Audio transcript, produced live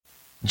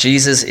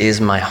Jesus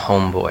is my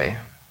homeboy.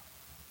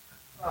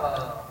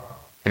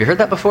 Have you heard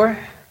that before?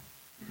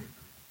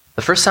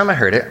 The first time I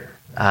heard it,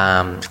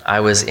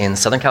 I was in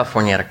Southern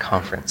California at a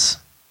conference.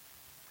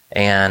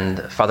 And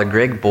Father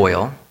Greg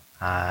Boyle,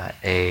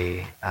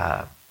 an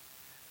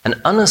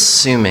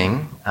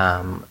unassuming,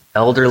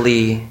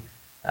 elderly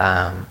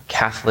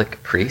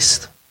Catholic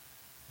priest,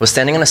 was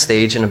standing on a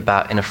stage in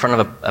front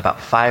of about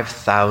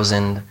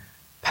 5,000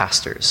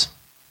 pastors.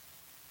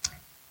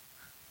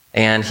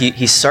 And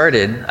he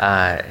started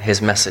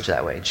his message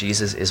that way: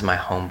 Jesus is my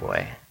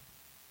homeboy.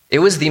 It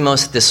was the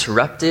most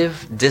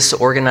disruptive,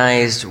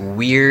 disorganized,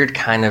 weird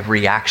kind of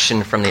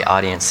reaction from the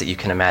audience that you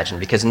can imagine,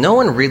 because no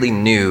one really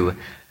knew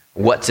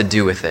what to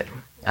do with it.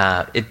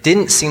 It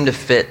didn't seem to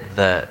fit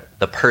the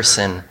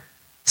person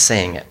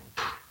saying it.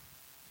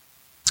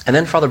 And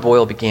then Father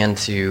Boyle began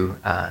to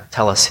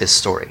tell us his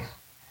story.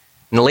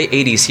 In the late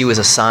 80s, he was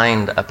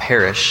assigned a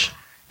parish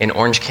in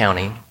Orange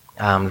County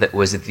that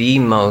was the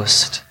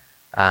most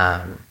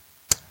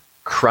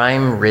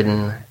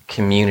crime-ridden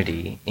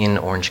community in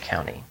Orange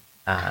County.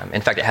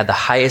 In fact, it had the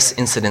highest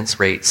incidence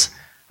rates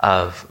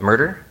of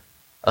murder,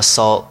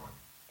 assault,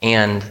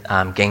 and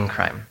gang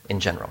crime in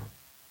general.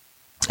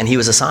 And he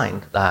was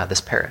assigned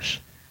this parish.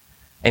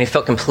 And he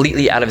felt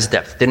completely out of his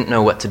depth, didn't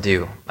know what to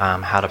do,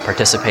 how to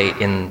participate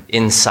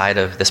inside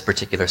of this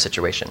particular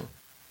situation.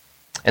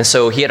 And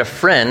so he had a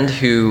friend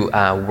who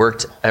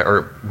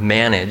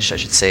managed, I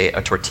should say,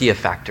 a tortilla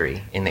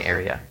factory in the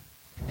area.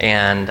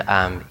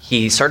 And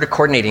he started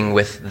coordinating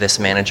with this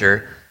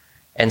manager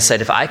and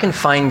said, if I can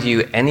find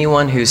you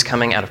anyone who's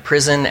coming out of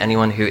prison,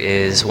 anyone who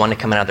is wanting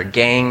to come out of their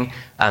gang,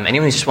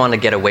 anyone who just wanted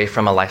to get away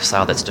from a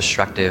lifestyle that's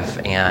destructive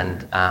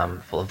and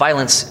full of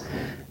violence,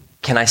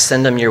 can I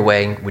send them your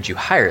way? Would you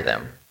hire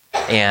them?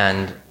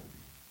 And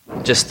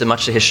just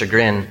much to his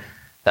chagrin,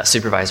 that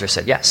supervisor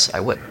said, yes,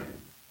 I would.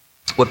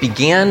 What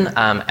began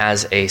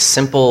as a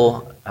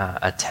simple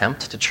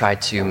attempt to try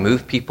to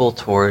move people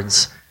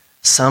towards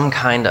some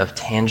kind of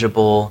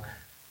tangible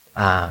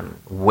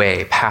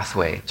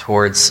pathway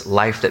towards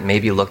life that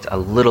maybe looked a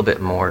little bit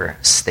more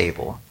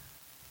stable,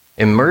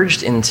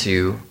 emerged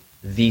into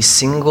the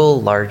single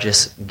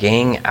largest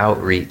gang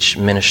outreach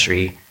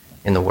ministry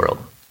in the world,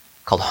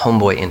 called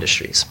Homeboy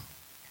Industries.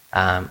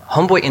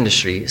 Homeboy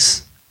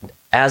Industries,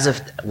 as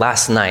of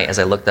last night, as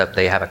I looked up,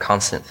 they have a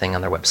constant thing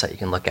on their website you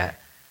can look at.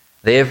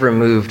 They have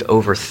removed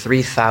over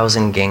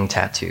 3,000 gang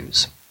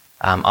tattoos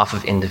off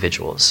of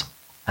individuals.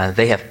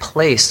 They have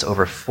placed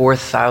over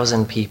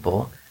 4,000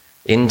 people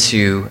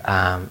into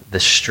the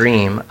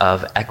stream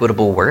of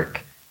equitable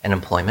work and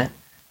employment,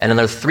 and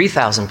another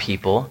 3,000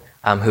 people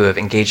who have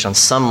engaged on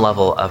some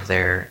level of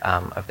their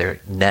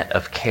net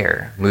of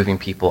care, moving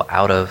people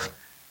out of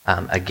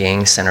a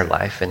gang-centered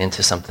life and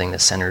into something that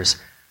centers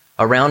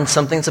around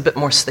something that's a bit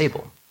more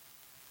stable.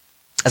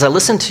 As I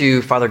listened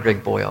to Father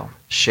Greg Boyle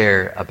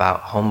share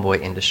about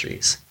Homeboy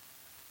Industries,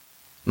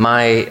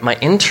 my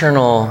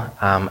internal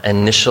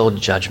initial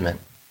judgment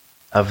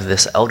of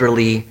this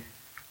elderly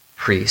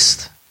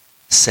priest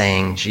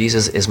saying,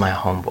 Jesus is my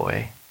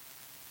homeboy,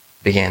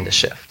 began to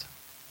shift.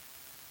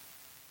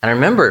 And I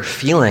remember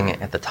feeling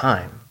at the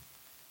time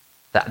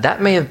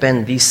that may have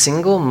been the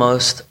single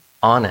most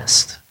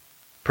honest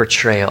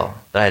portrayal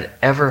that I'd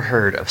ever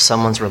heard of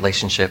someone's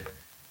relationship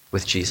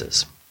with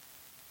Jesus.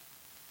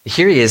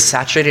 Here he is,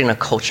 saturated in a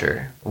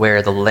culture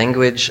where the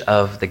language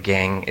of the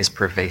gang is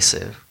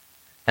pervasive,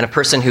 and a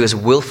person who has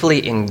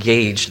willfully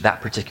engaged that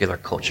particular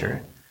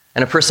culture,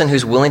 and a person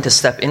who's willing to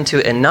step into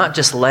it and not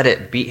just let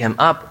it beat him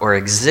up or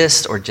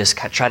exist or just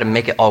try to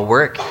make it all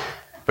work,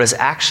 but has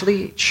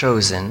actually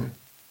chosen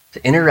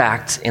to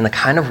interact in the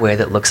kind of way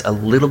that looks a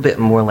little bit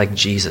more like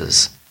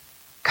Jesus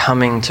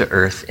coming to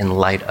earth in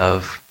light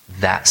of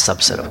that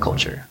subset of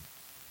culture.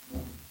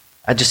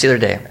 Just the other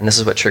day, and this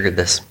is what triggered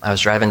this, I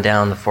was driving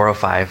down the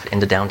 405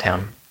 into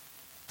downtown,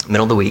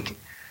 middle of the week,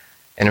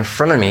 and in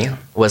front of me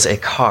was a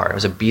car. It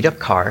was a beat-up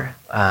car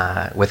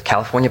with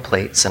California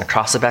plates, and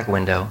across the back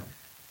window,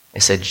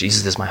 it said,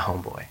 Jesus is my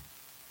homeboy.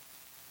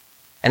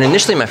 And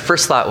initially, my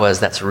first thought was,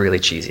 that's really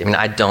cheesy. I mean,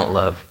 I don't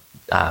love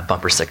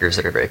bumper stickers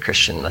that are very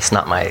Christian. That's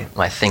not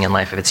my thing in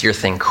life. If it's your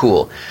thing,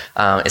 cool.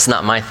 It's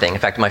not my thing. In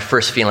fact, my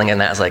first feeling in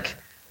that was like,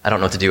 I don't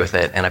know what to do with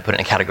it, and I put it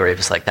in a category of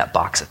just like that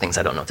box of things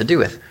I don't know what to do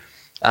with.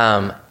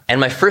 And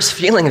my first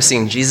feeling of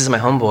seeing Jesus, my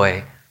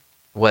homeboy,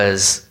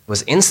 was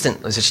instant.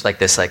 It was just like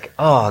this, like,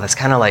 oh, that's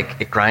kind of like,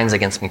 it grinds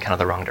against me kind of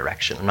the wrong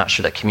direction. I'm not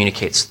sure that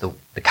communicates the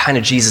kind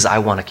of Jesus I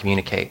want to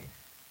communicate.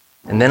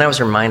 And then I was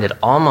reminded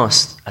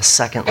almost a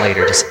second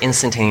later, just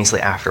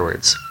instantaneously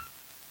afterwards,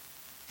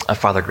 of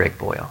Father Greg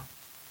Boyle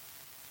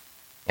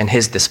and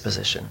his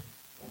disposition.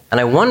 And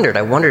I wondered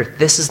if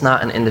this is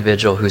not an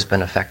individual who's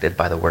been affected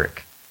by the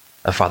work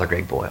of Father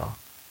Greg Boyle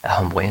at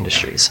Homeboy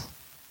Industries.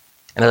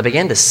 And I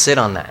began to sit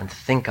on that and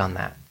think on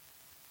that.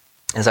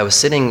 As I was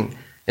sitting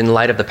in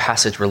light of the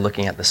passage we're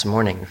looking at this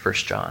morning in 1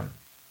 John,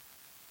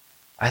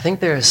 I think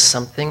there is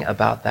something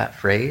about that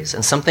phrase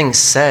and something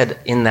said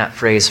in that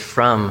phrase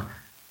from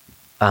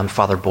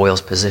Father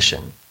Boyle's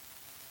position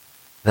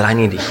that I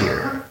need to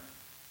hear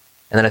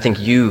and that I think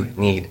you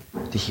need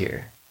to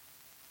hear.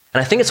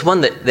 And I think it's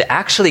one that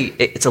actually,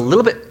 it's a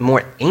little bit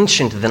more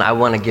ancient than I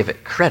want to give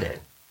it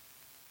credit.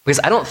 Because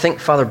I don't think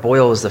Father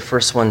Boyle was the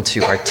first one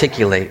to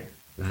articulate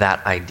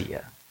that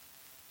idea.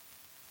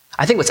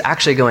 I think what's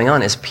actually going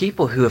on is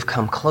people who have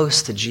come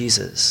close to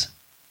Jesus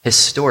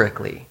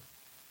historically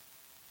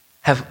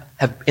have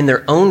in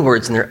their own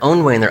words, in their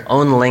own way, in their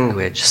own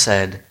language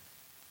said,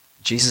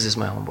 Jesus is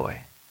my homeboy.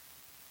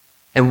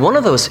 And one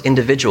of those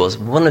individuals,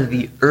 one of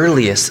the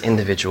earliest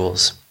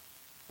individuals,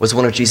 was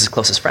one of Jesus'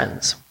 closest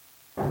friends,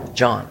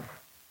 John.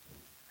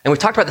 And we've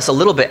talked about this a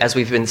little bit as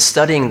we've been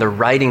studying the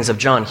writings of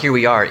John. Here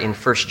we are in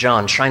 1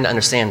 John, trying to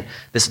understand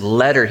this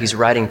letter he's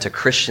writing to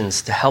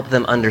Christians to help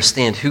them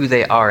understand who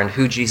they are and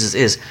who Jesus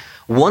is.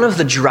 One of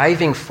the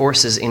driving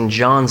forces in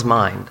John's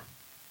mind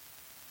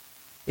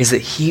is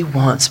that he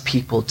wants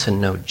people to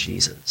know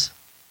Jesus.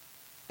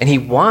 And he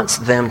wants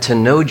them to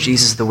know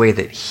Jesus the way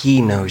that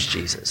he knows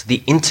Jesus,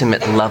 the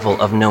intimate level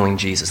of knowing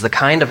Jesus, the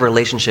kind of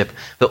relationship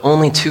that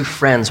only two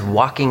friends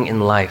walking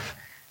in life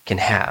can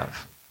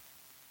have.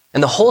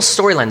 And the whole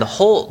storyline, the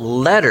whole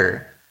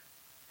letter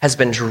has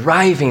been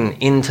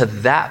driving into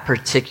that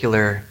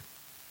particular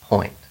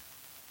point.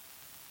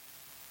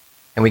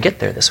 And we get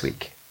there this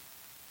week.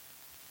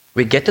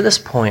 We get to this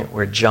point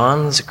where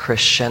John's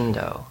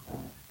crescendo,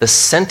 the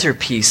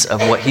centerpiece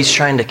of what he's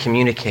trying to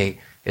communicate,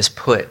 is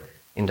put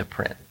into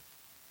print.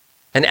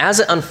 And as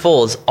it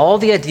unfolds, all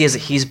the ideas that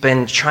he's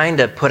been trying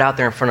to put out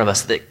there in front of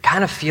us that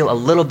kind of feel a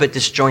little bit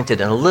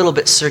disjointed and a little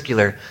bit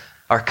circular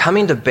are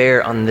coming to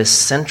bear on this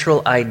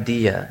central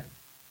idea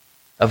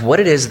of what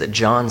it is that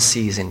John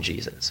sees in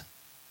Jesus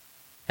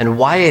and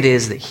why it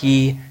is that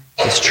he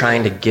is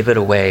trying to give it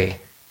away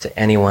to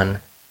anyone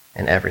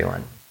and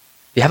everyone.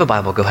 If you have a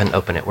Bible, go ahead and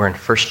open it. We're in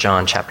 1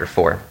 John chapter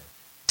 4.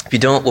 If you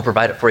don't, we'll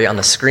provide it for you on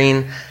the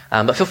screen.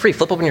 But feel free,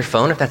 flip open your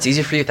phone if that's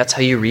easy for you, if that's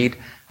how you read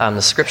the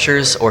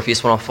scriptures, or if you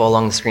just want to follow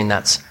along the screen,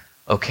 that's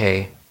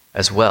okay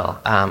as well.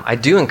 I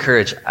do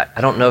encourage,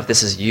 I don't know if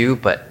this is you,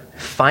 but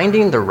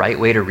finding the right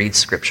way to read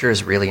scripture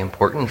is really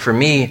important. For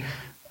me,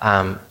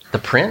 the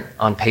print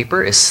on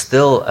paper is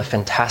still a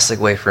fantastic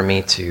way for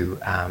me to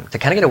kind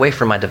of get away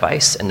from my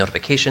device and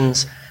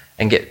notifications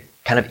and get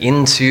kind of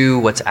into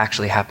what's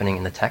actually happening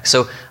in the text.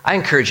 So I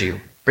encourage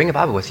you, bring a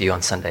Bible with you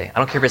on Sunday. I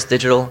don't care if it's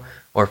digital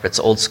or if it's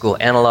old school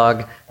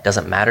analog, it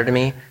doesn't matter to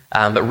me.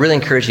 But really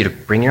encourage you to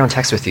bring your own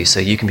text with you so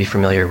you can be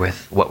familiar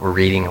with what we're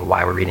reading and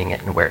why we're reading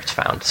it and where it's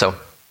found. So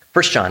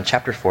 1 John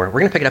chapter 4,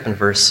 we're going to pick it up in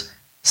verse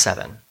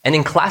 7. And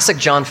in classic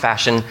John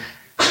fashion,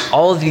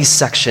 all of these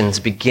sections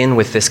begin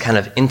with this kind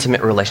of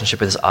intimate relationship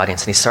with his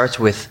audience. And he starts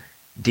with,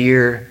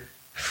 dear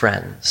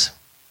friends.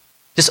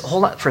 Just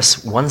hold on for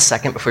 1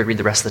 second before we read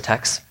the rest of the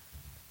text.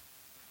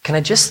 Can I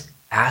just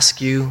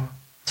ask you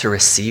to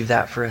receive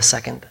that for a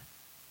second?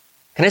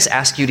 Can I just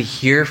ask you to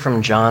hear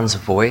from John's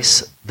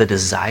voice the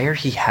desire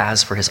he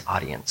has for his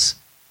audience?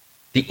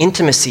 The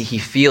intimacy he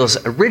feels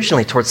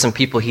originally towards some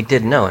people he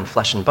did know in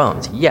flesh and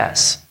bones,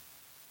 yes.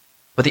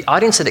 But the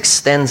audience that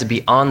extends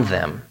beyond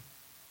them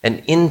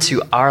and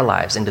into our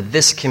lives, into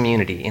this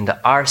community, into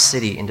our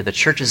city, into the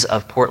churches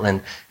of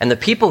Portland, and the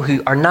people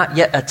who are not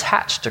yet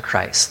attached to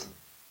Christ.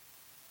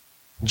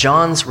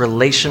 John's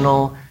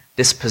relational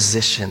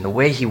disposition, the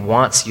way he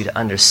wants you to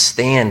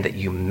understand that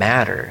you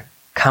matter,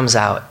 comes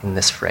out in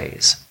this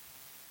phrase,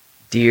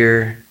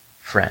 dear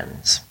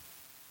friends.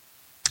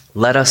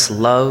 Let us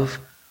love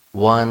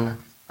one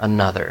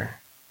another,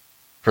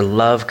 for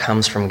love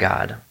comes from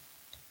God.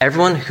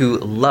 Everyone who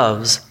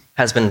loves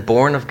has been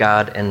born of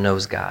God and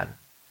knows God.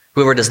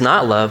 Whoever does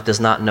not love does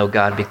not know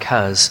God,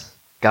 because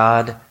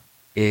God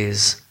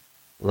is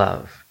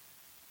love.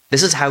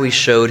 This is how he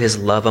showed his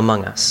love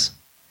among us.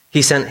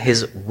 He sent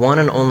his one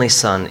and only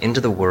Son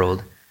into the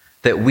world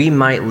that we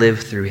might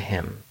live through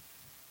him.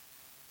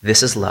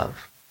 This is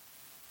love.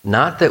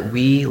 Not that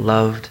we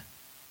loved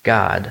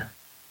God,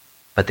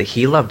 but that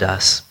he loved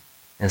us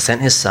and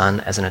sent his Son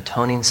as an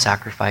atoning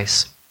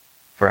sacrifice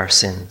for our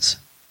sins.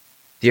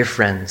 Dear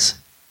friends,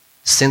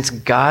 since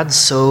God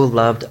so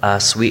loved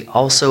us, we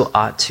also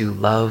ought to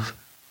love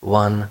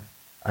one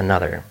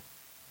another.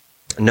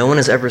 No one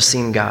has ever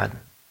seen God,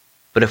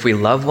 but if we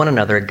love one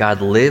another,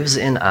 God lives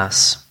in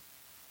us,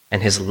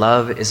 and his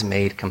love is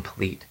made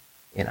complete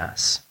in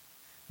us.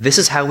 This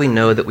is how we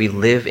know that we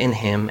live in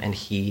him and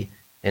he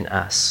in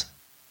us.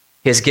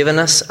 He has given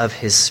us of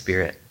his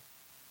Spirit,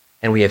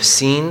 and we have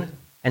seen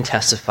and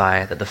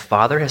testify that the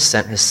Father has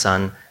sent his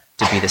Son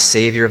to be the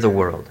Savior of the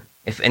world.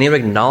 If anyone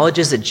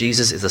acknowledges that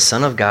Jesus is the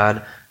Son of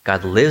God,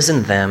 God lives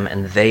in them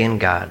and they in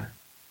God.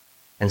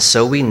 And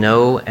so we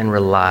know and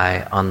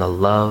rely on the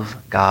love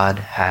God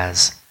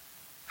has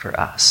for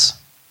us.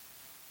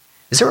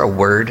 Is there a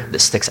word that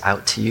sticks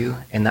out to you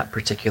in that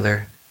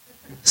particular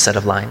set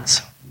of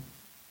lines?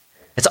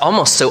 It's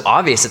almost so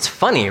obvious, it's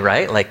funny,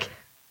 right? Like,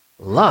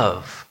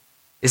 love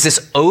is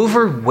this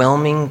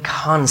overwhelming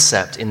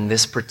concept in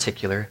this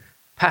particular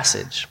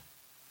passage.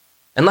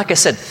 And like I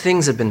said,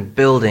 things have been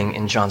building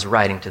in John's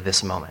writing to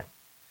this moment.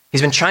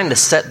 He's been trying to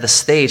set the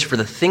stage for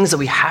the things that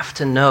we have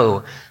to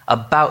know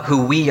about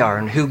who we are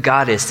and who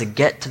God is to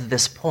get to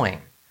this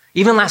point.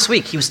 Even last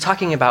week, he was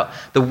talking about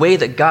the way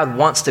that God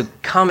wants to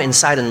come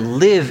inside and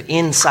live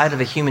inside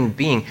of a human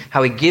being,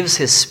 how he gives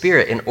his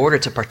spirit in order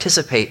to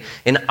participate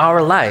in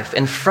our life.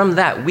 And from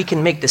that, we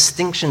can make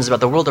distinctions about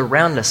the world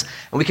around us,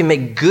 and we can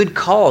make good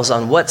calls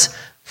on what's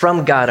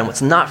from God and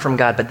what's not from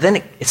God. But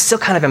then it's still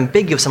kind of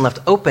ambiguous and left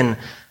open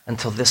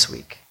until this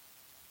week.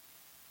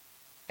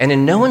 And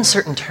in no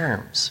uncertain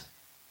terms,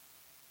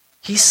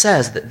 he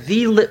says that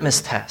the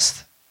litmus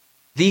test,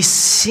 the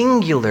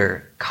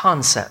singular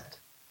concept,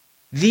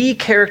 the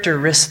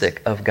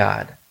characteristic of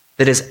God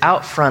that is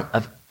out front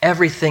of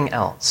everything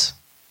else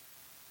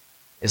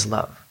is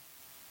love.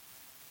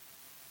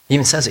 He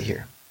even says it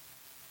here,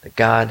 that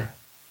God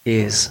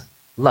is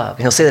love.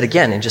 And he'll say that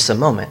again in just a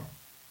moment.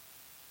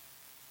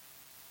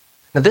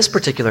 Now, this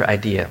particular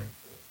idea,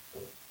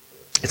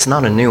 it's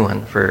not a new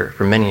one for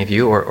many of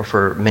you or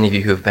for many of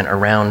you who have been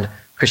around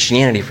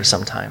Christianity for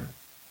some time.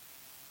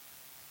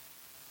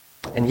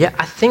 And yet,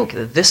 I think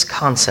that this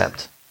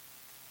concept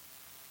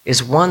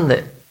is one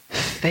that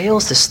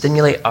fails to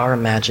stimulate our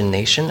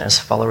imagination as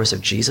followers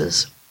of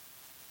Jesus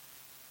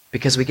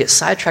because we get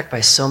sidetracked by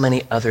so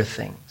many other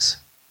things.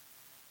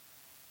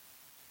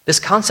 This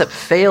concept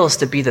fails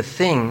to be the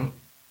thing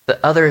that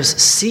others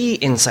see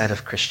inside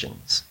of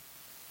Christians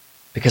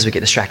because we get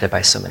distracted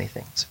by so many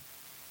things.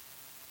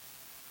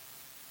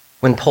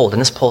 When polled,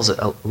 and this poll's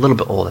a little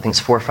bit old, I think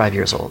it's 4 or 5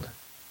 years old.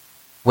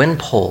 When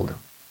polled,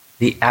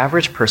 the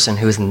average person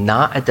who is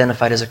not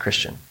identified as a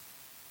Christian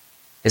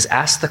is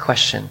asked the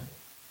question,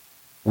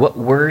 what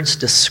words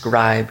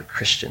describe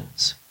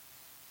Christians?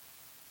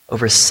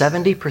 Over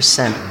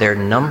 70%, their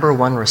number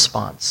one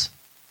response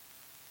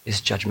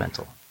is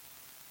judgmental.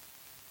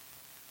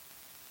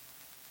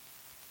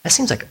 That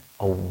seems like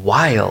a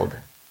wild,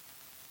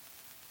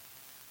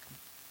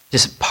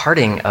 just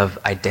parting of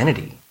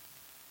identity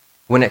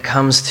when it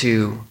comes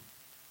to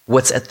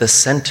what's at the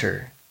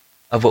center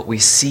of what we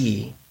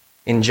see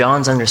in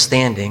John's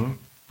understanding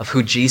of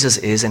who Jesus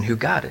is and who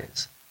God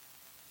is.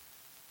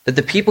 That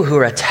the people who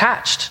are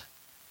attached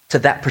to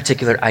that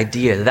particular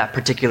idea, that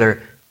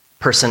particular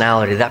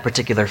personality, that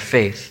particular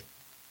faith,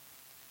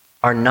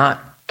 are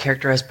not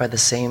characterized by the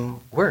same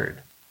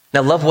word.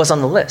 Now, love was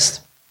on the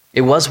list.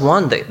 It was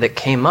one that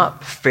came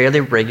up fairly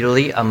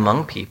regularly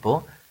among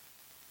people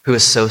who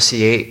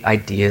associate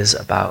ideas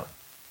about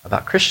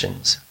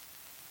Christians.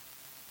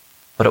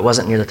 But it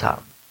wasn't near the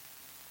top.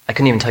 I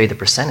couldn't even tell you the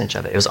percentage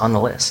of it. It was on the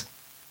list.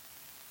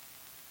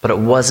 But it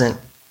wasn't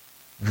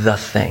the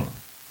thing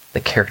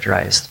that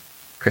characterized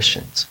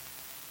Christians.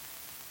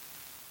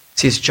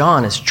 See, as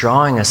John is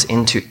drawing us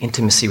into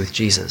intimacy with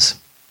Jesus,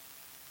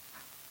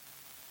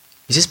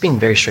 he's just being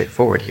very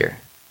straightforward here.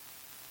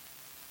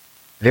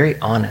 Very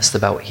honest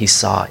about what he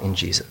saw in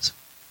Jesus.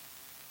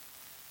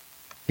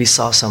 He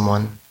saw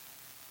someone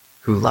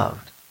who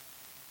loved.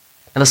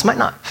 Now, this might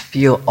not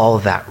feel all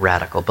that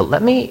radical, but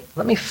let me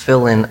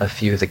fill in a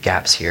few of the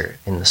gaps here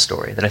in the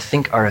story that I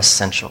think are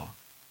essential.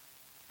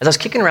 As I was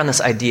kicking around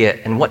this idea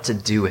and what to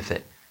do with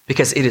it,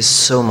 because it is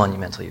so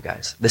monumental, you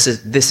guys. This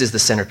is the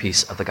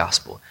centerpiece of the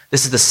gospel.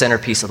 This is the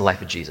centerpiece of the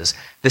life of Jesus.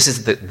 This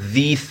is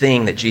the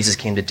thing that Jesus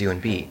came to do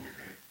and be.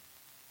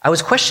 I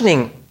was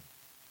questioning,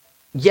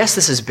 yes,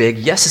 this is big.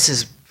 Yes, this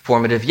is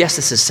formative. Yes,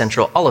 this is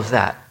central. All of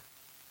that.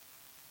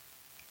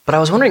 But I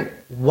was wondering,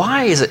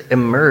 why does it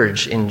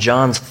emerge in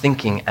John's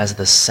thinking as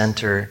the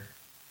center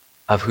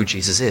of who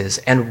Jesus is?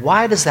 And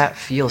why does that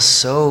feel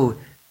so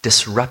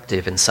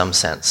disruptive in some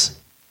sense?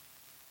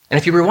 And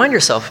if you rewind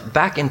yourself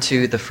back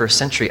into the first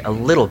century a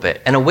little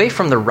bit, and away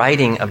from the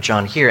writing of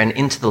John here and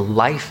into the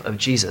life of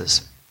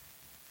Jesus,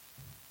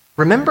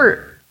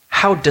 remember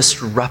how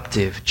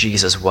disruptive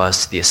Jesus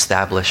was to the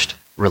established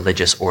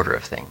religious order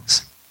of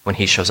things when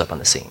he shows up on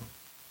the scene.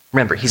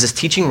 Remember, he's this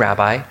teaching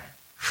rabbi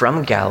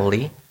from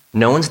Galilee.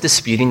 No one's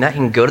disputing that. He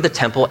can go to the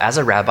temple as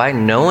a rabbi.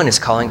 No one is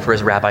calling for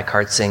his rabbi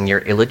card saying you're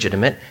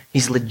illegitimate.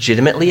 He's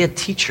legitimately a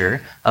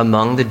teacher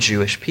among the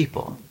Jewish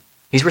people.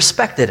 He's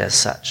respected as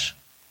such.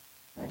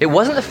 It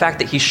wasn't the fact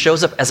that he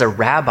shows up as a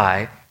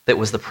rabbi that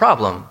was the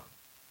problem.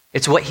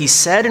 It's what he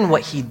said and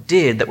what he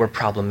did that were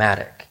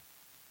problematic.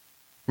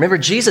 Remember,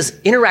 Jesus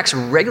interacts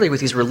regularly with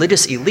these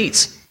religious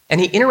elites, and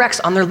he interacts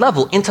on their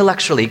level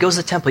intellectually. He goes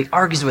to the temple, he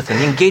argues with them,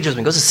 he engages with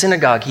them, he goes to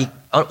synagogue, he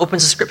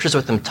opens the scriptures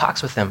with them,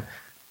 talks with them.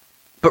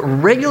 But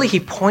regularly he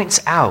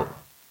points out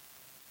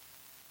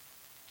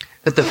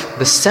that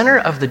the center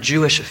of the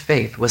Jewish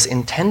faith was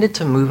intended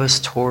to move us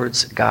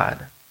towards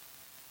God.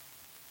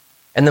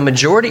 And the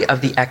majority of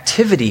the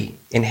activity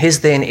in his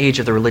day and age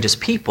of the religious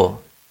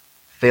people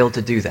failed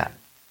to do that.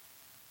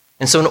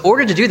 And so in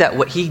order to do that,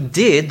 what he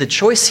did, the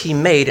choice he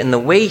made and the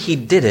way he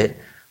did it,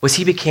 was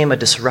he became a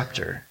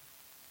disruptor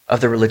of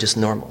the religious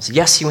normals.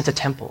 Yes, he went to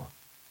temple.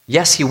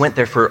 Yes, he went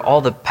there for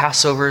all the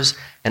Passovers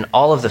and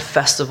all of the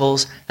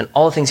festivals and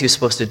all the things he was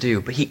supposed to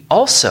do. But he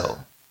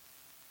also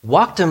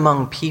walked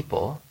among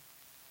people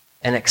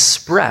and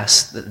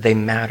expressed that they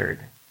mattered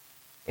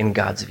in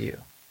God's view.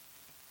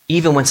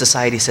 Even when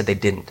society said they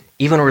didn't.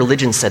 Even when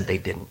religion said they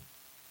didn't.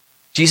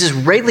 Jesus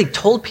regularly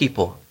told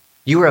people,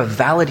 you are a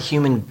valid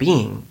human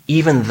being,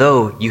 even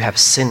though you have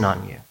sin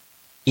on you.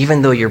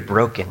 Even though you're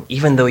broken,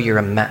 even though you're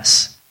a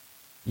mess,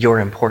 you're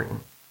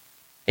important.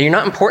 And you're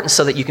not important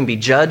so that you can be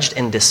judged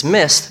and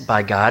dismissed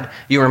by God.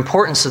 You're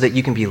important so that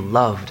you can be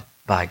loved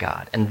by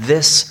God. And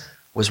this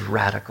was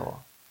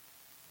radical.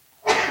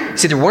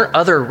 See, there weren't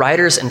other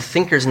writers and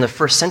thinkers in the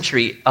first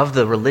century of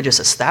the religious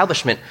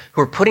establishment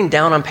who were putting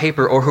down on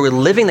paper or who were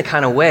living the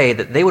kind of way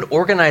that they would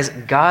organize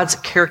God's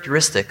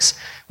characteristics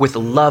with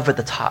love at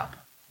the top.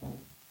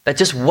 That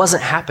just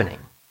wasn't happening.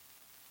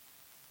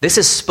 This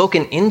is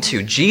spoken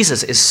into,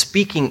 Jesus is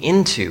speaking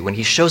into, when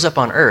he shows up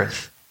on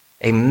earth,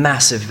 a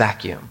massive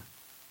vacuum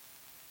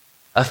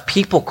of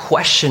people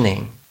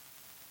questioning,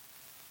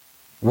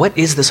 what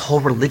is this whole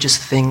religious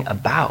thing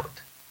about?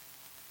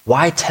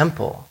 Why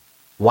temple?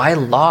 Why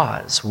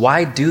laws?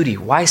 Why duty?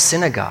 Why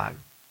synagogue?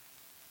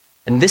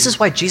 And this is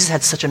why Jesus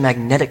had such a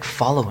magnetic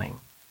following.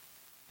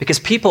 Because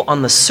people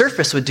on the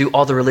surface would do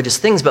all the religious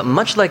things, but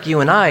much like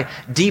you and I,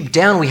 deep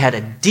down we had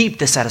a deep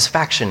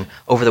dissatisfaction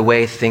over the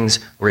way things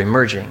were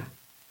emerging.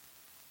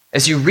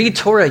 As you read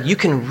Torah, you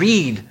can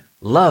read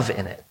love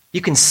in it. You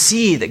can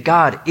see that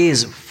God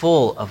is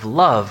full of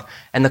love.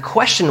 And the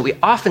question we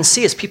often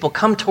see as people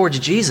come towards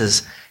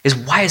Jesus is,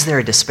 why is there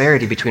a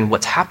disparity between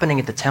what's happening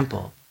at the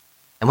temple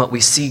and what we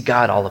see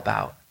God all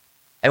about?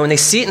 And when they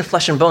see it in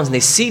flesh and bones, and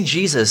they see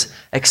Jesus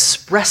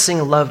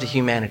expressing love to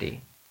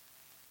humanity,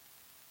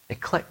 it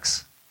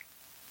clicks.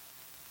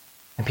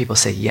 And people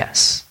say,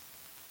 yes,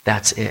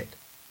 that's it.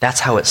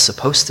 That's how it's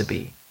supposed to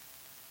be.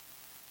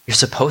 You're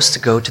supposed to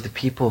go to the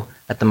people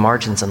at the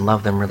margins and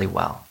love them really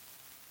well.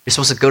 You're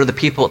supposed to go to the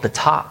people at the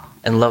top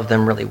and love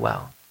them really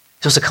well.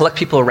 You're supposed to collect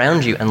people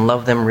around you and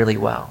love them really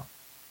well.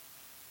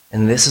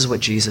 And this is what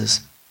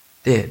Jesus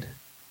did.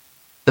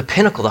 The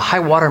pinnacle, the high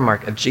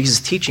watermark of Jesus'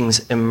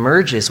 teachings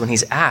emerges when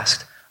he's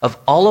asked, of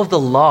all of the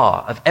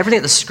law, of everything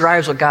that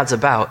describes what God's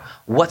about,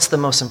 what's the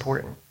most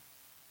important?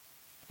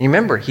 And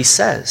remember, he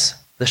says,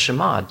 the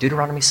Shema,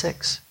 Deuteronomy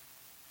 6.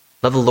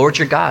 Love the Lord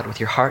your God with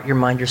your heart, your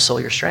mind, your soul,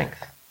 your strength.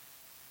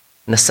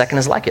 And the second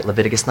is like it,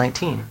 Leviticus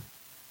 19.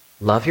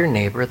 Love your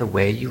neighbor the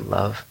way you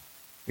love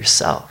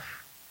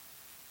yourself.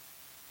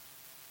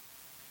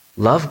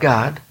 Love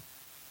God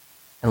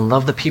and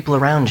love the people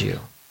around you.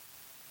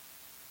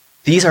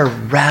 These are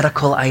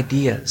radical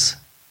ideas.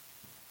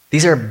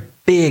 These are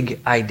big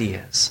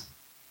ideas.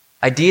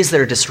 Ideas that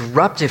are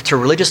disruptive to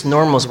religious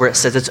normals where it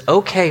says it's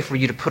okay for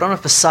you to put on a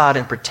facade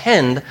and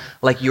pretend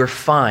like you're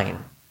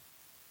fine.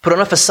 Put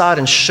on a facade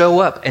and show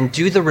up and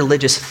do the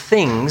religious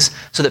things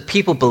so that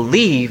people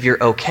believe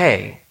you're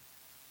okay,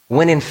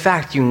 when in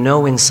fact you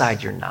know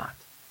inside you're not.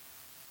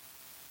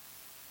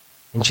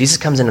 And Jesus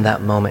comes into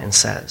that moment and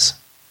says,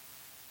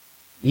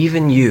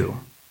 even you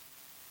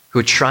who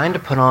are trying to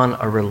put on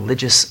a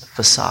religious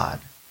facade,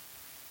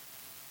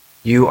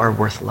 you are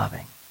worth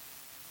loving.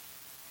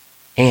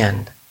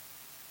 And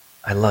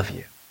I love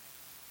you.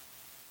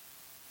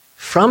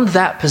 From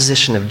that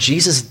position of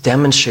Jesus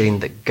demonstrating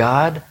that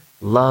God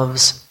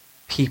loves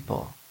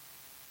people,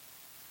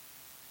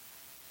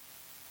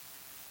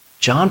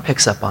 John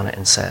picks up on it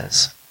and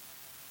says,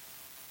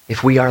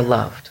 if we are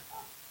loved,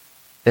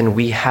 then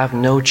we have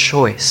no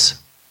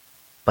choice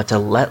but to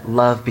let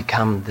love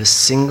become the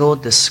single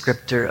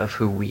descriptor of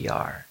who we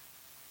are.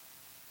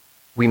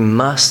 We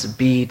must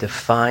be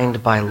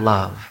defined by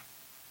love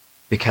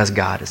because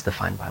God is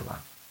defined by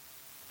love.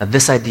 Now,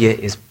 this idea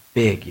is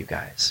big, you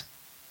guys.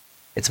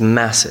 It's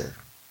massive.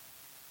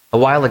 A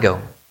while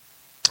ago,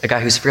 a guy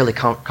who's fairly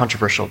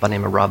controversial by the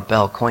name of Rob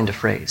Bell coined a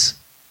phrase.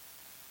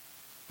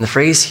 And the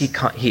phrase he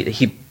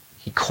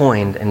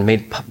coined and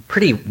made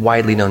pretty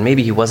widely known.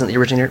 Maybe he wasn't the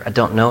originator. I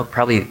don't know.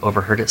 Probably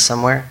overheard it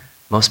somewhere.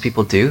 Most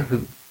people do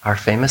who are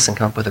famous and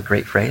come up with a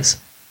great phrase.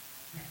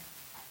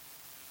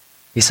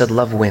 He said,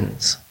 love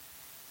wins.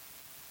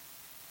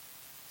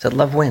 He said,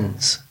 love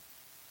wins.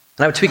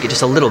 And I would tweak it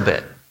just a little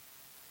bit.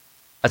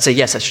 I'd say,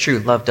 yes, that's true.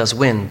 Love does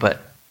win. But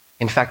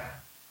in fact,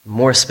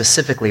 more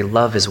specifically,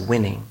 love is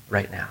winning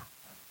right now.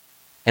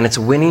 And it's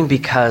winning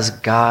because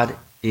God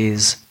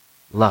is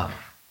love.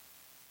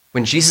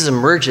 When Jesus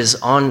emerges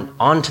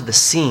onto the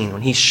scene,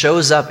 when he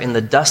shows up in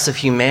the dust of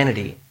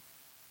humanity,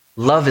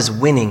 love is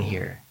winning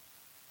here.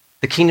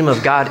 The kingdom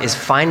of God is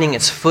finding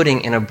its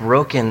footing in a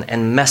broken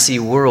and messy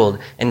world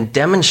and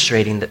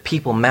demonstrating that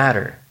people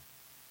matter.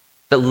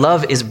 That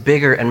love is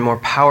bigger and more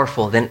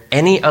powerful than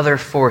any other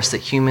force that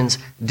humans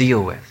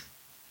deal with.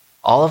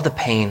 All of the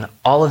pain,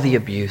 all of the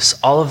abuse,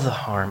 all of the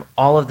harm,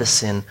 all of the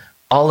sin,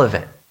 all of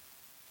it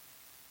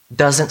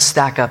doesn't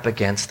stack up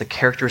against the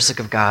characteristic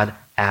of God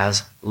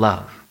as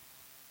love.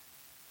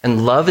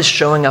 And love is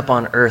showing up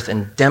on earth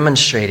and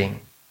demonstrating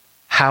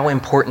how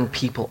important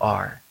people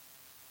are.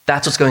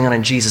 That's what's going on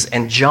in Jesus,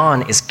 and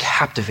John is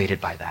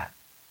captivated by that.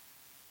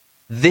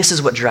 This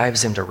is what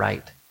drives him to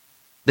write.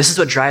 This is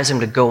what drives him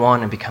to go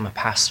on and become a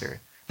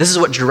pastor. This is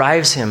what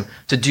drives him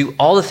to do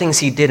all the things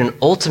he did and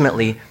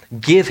ultimately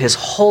give his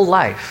whole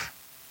life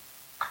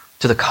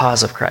to the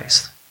cause of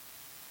Christ.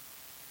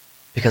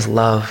 Because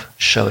love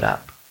showed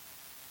up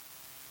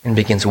and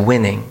begins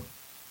winning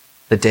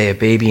the day a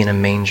baby in a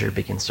manger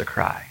begins to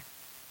cry.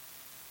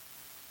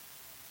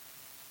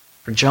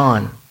 For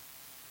John,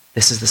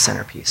 this is the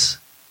centerpiece.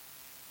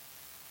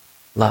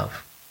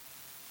 Love.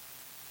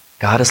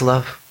 God is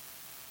love.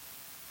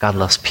 God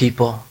loves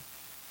people.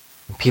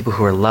 And people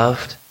who are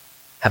loved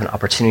have an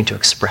opportunity to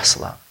express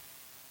love.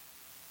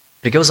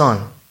 But he goes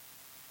on,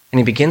 and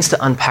he begins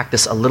to unpack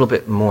this a little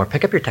bit more.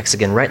 Pick up your text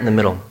again, right in the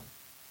middle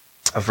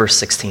of verse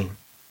 16.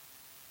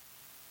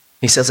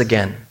 He says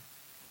again,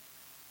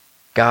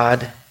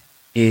 God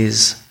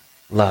is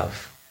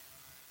love.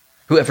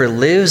 Whoever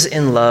lives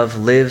in love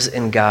lives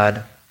in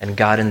God and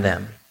God in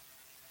them.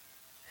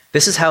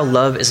 This is how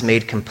love is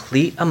made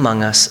complete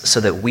among us so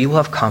that we will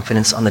have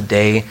confidence on the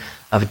day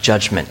of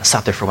judgment.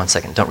 Stop there for 1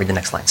 second. Don't read the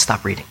next line.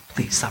 Stop reading.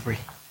 Please stop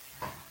reading.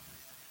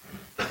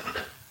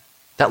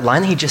 That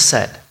line that he just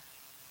said,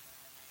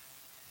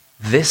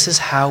 this is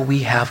how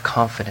we have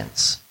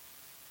confidence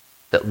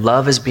that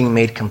love is being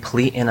made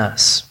complete in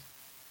us.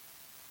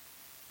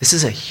 This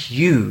is a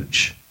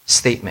huge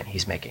statement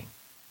he's making.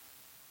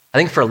 I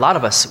think for a lot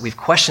of us, we've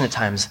questioned at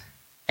times,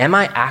 am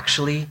I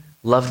actually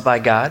loved by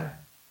God?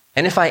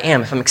 And if I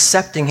am, if I'm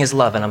accepting his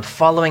love and I'm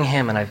following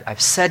him and I've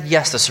said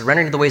yes to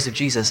surrendering to the ways of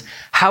Jesus,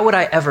 how would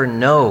I ever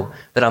know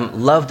that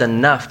I'm loved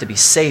enough to be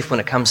safe when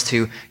it comes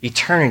to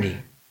eternity?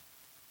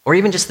 Or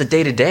even just the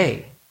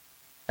day-to-day?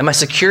 Am I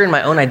secure in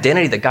my own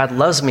identity that God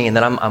loves me and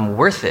that I'm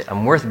worth it?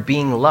 I'm worth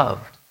being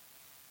loved?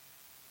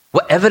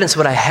 What evidence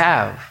would I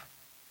have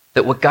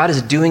that what God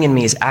is doing in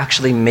me is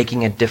actually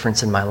making a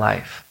difference in my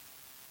life?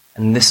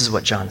 And this is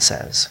what John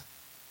says.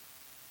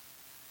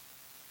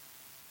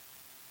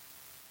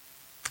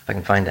 If I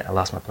can find it, I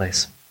lost my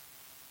place.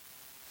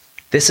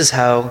 This is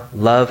how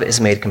love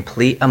is made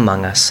complete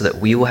among us so that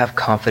we will have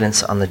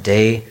confidence on the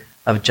day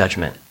of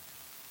judgment.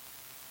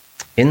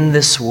 In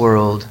this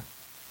world,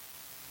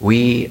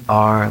 we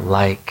are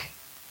like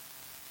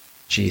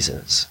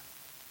Jesus.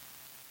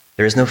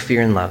 There is no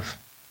fear in love,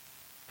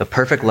 but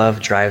perfect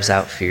love drives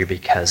out fear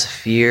because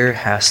fear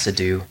has to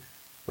do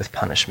with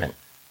punishment.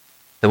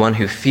 The one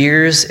who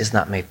fears is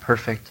not made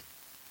perfect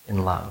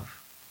in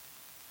love.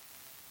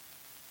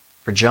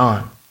 For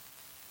John,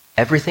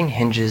 everything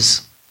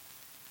hinges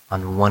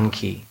on one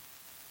key.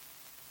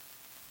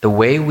 The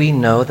way we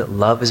know that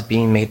love is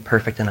being made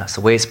perfect in us,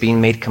 the way it's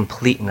being made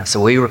complete in us, the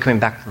way we're coming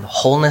back to the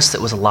wholeness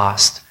that was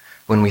lost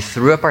when we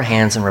threw up our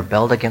hands and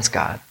rebelled against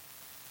God,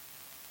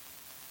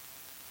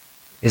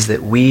 is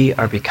that we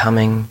are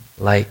becoming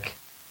like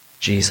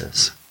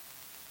Jesus.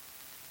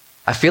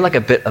 I feel like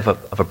a bit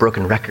of a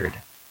broken record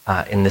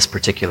in this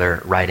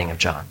particular writing of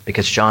John,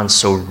 because John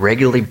so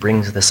regularly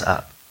brings this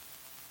up.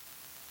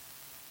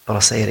 But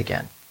I'll say it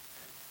again.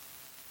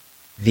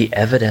 The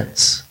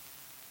evidence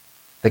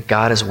that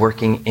God is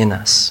working in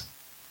us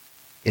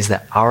is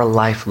that our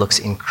life looks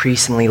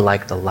increasingly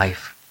like the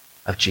life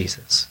of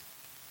Jesus.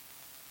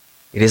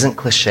 It isn't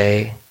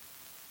cliche.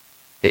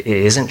 It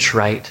isn't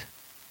trite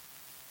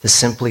to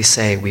simply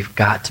say we've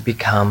got to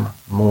become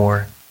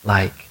more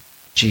like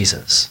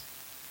Jesus.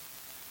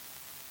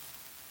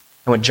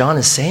 And what John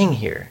is saying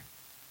here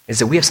is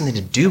that we have something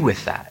to do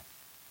with that.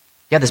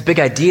 Yeah, this big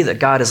idea that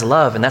God is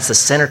love, and that's the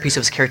centerpiece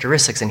of his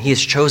characteristics, and he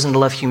has chosen to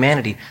love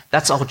humanity.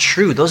 That's all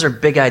true. Those are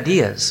big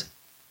ideas.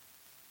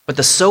 But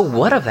the so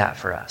what of that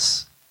for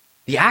us,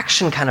 the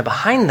action kind of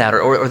behind that,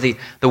 or the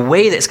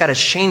way that it's got to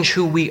change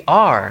who we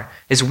are,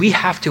 is we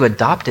have to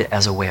adopt it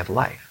as a way of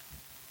life.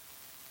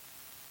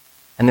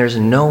 And there's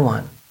no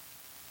one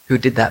who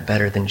did that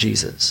better than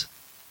Jesus.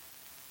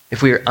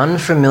 If we are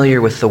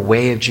unfamiliar with the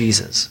way of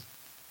Jesus,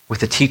 with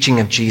the teaching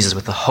of Jesus,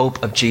 with the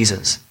hope of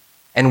Jesus,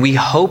 and we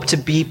hope to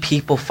be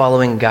people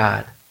following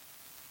God,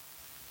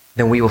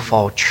 then we will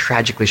fall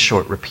tragically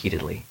short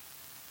repeatedly.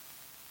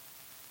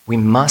 We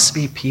must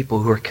be people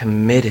who are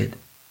committed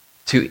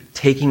to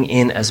taking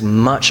in as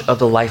much of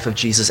the life of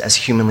Jesus as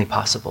humanly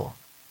possible,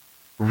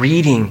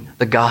 reading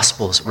the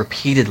Gospels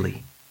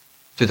repeatedly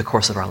through the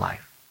course of our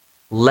life,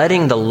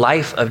 letting the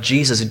life of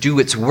Jesus do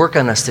its work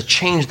on us to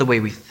change the way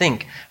we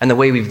think and the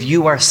way we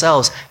view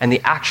ourselves and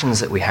the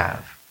actions that we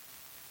have.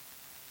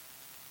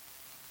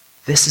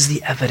 This is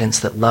the evidence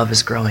that love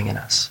is growing in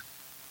us,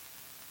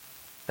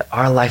 that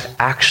our life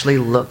actually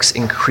looks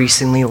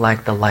increasingly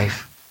like the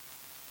life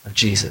of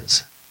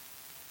Jesus.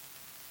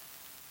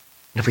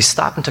 And if we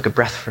stop and took a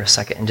breath for a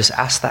second and just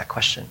ask that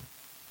question,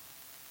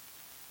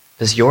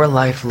 does your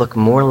life look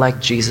more like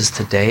Jesus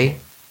today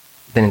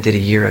than it did a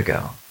year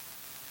ago?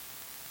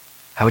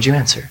 How would you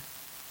answer?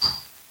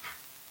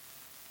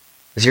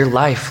 Does your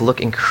life look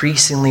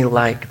increasingly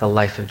like the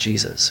life of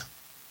Jesus?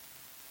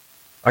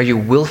 Are you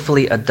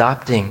willfully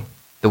adopting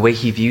the way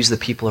he views the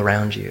people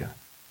around you?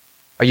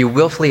 Are you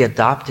willfully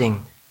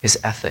adopting his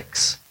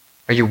ethics?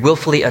 Are you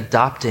willfully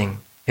adopting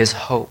his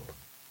hope?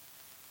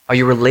 Are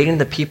you relating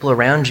to the people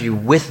around you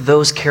with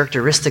those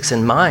characteristics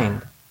in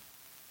mind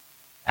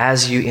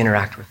as you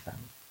interact with them?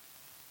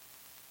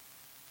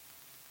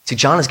 See,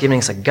 John is giving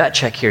us a gut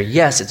check here.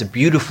 Yes, it's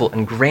beautiful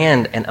and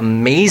grand and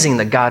amazing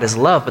that God is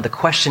love, but the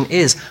question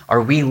is,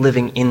 are we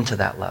living into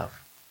that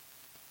love?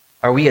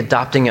 Are we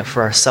adopting it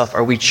for ourselves?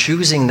 Are we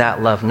choosing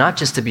that love not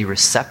just to be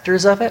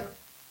receptors of it,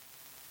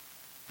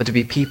 but to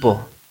be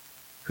people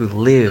who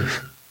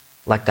live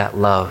like that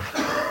love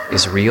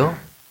is real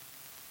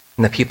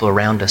and the people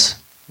around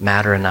us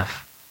matter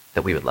enough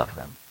that we would love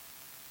them.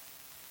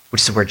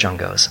 Which is where John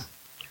goes.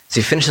 So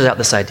he finishes out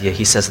this idea.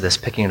 He says this,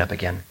 picking it up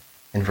again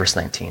in verse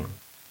 19.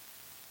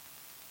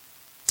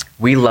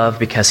 We love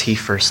because he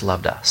first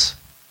loved us.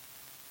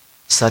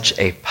 Such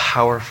a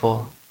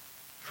powerful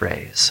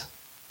phrase.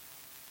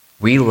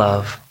 We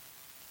love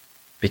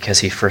because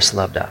he first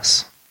loved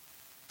us.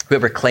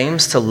 Whoever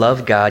claims to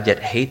love God yet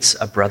hates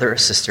a brother or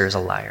sister is a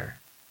liar.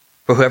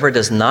 For whoever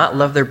does not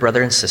love their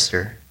brother and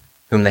sister,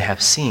 whom they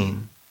have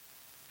seen,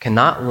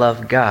 cannot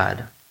love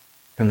God,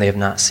 whom they have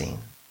not seen.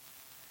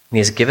 And he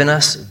has given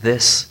us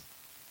this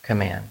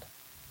command.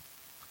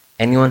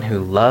 Anyone who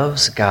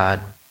loves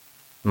God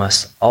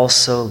must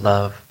also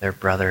love their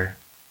brother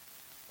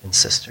and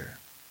sister.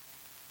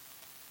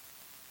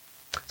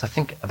 So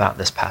think about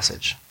this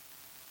passage.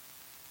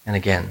 And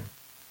again,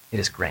 it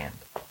is grand.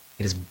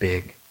 It is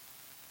big.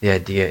 The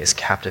idea is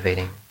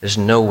captivating. There's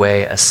no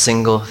way a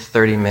single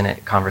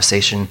 30-minute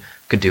conversation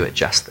could do it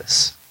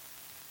justice.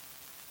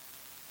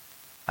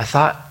 I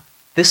thought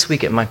this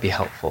week it might be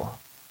helpful,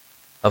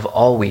 of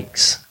all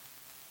weeks,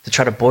 to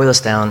try to boil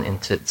this down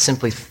into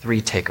simply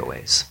 3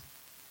 takeaways.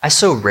 I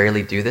so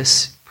rarely do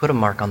this. Put a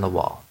mark on the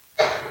wall.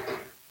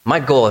 My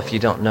goal, if you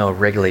don't know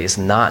regularly, is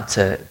not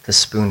to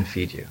spoon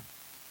feed you.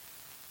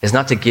 It's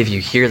not to give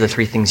you, here are the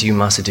 3 things you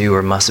must do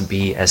or must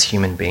be as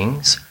human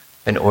beings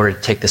in order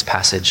to take this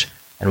passage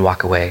and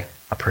walk away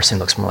a person who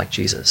looks more like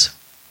Jesus.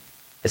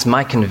 It's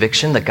my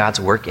conviction that God's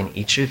work in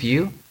each of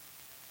you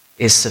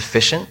is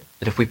sufficient,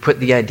 that if we put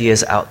the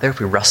ideas out there, if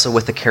we wrestle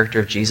with the character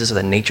of Jesus or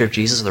the nature of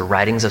Jesus or the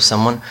writings of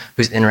someone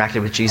who's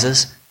interacted with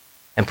Jesus,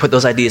 and put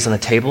those ideas on the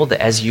table, that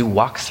as you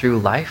walk through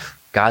life,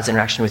 God's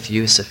interaction with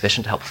you is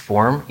sufficient to help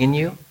form in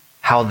you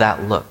how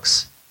that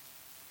looks.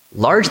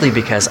 Largely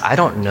because I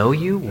don't know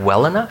you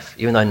well enough,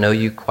 even though I know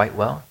you quite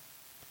well,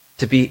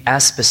 to be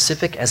as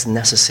specific as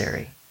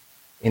necessary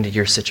into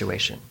your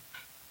situation.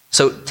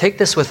 So take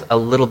this with a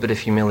little bit of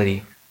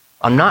humility.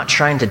 I'm not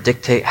trying to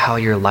dictate how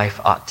your life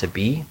ought to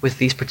be with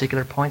these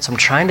particular points. I'm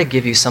trying to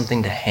give you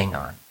something to hang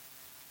on,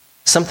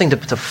 something to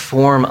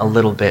form a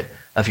little bit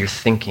of your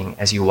thinking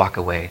as you walk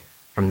away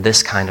from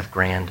this kind of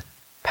grand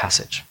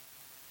passage.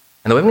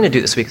 And the way I'm going to do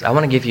it this week is I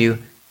want to give you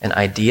an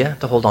idea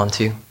to hold on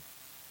to,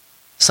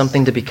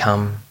 something to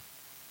become,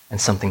 and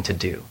something to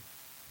do.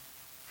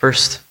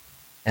 First,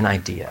 an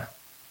idea.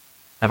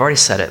 I've already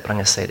said it, but I'm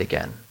going to say it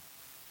again.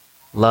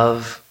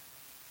 Love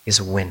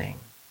is winning,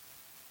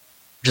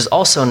 which is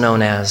also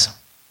known as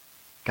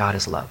God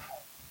is love.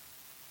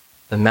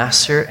 The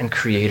master and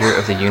creator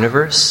of the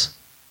universe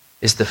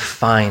is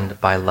defined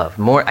by love.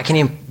 More, I can't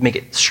even make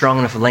it strong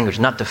enough of language,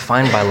 not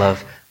defined by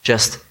love,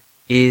 just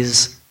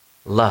is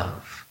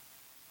love.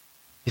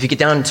 If you get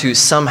down to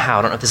somehow,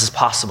 I don't know if this is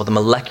possible, the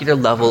molecular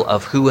level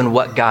of who and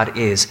what God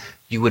is,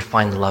 you would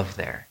find love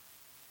there.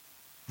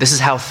 This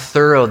is how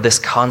thorough this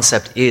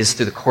concept is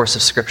through the course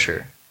of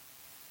Scripture.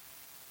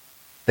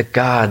 That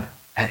God,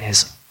 at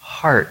his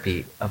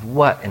heartbeat of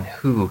what and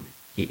who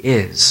he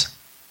is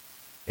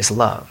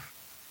love.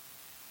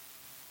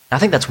 I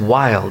think that's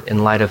wild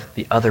in light of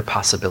the other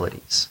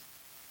possibilities.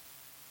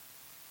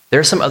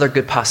 There are some other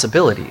good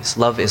possibilities.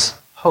 Love is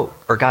hope,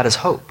 or God is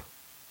hope,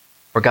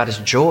 or God is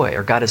joy,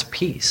 or God is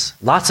peace.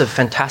 Lots of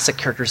fantastic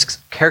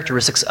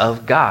characteristics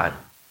of God.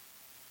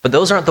 But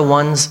those aren't the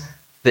ones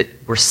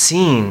that were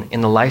seen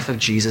in the life of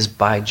Jesus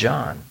by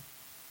John.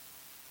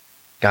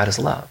 God is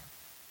love.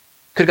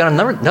 Could have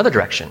gone another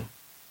direction.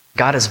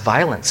 God is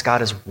violence.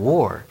 God is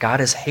war.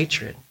 God is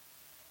hatred.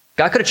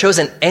 God could have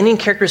chosen any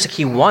characteristic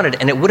he wanted,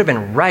 and it would have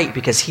been right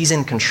because he's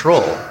in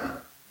control.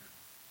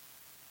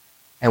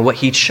 And what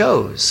he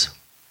chose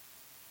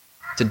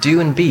to do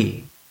and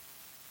be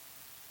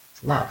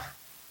is love.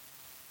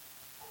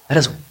 That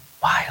is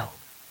wild.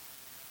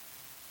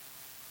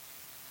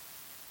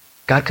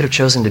 God could have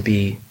chosen to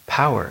be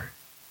power,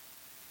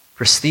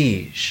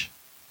 prestige,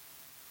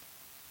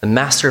 the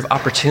master of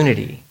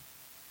opportunity,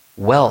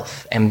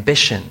 wealth,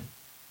 ambition.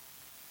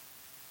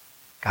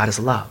 God is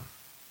love.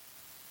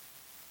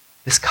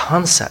 This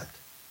concept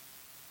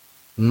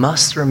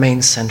must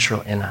remain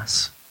central in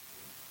us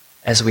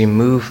as we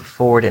move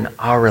forward in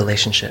our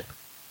relationship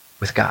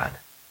with God.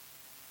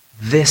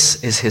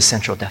 This is his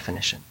central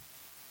definition.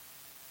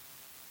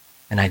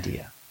 An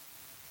idea.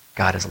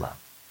 God is love.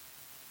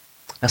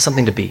 Now,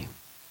 something to be.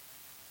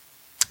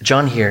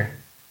 John here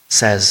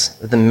says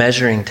that the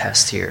measuring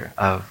test here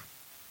of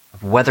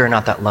whether or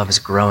not that love is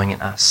growing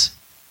in us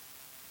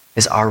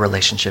is our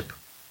relationship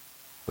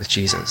with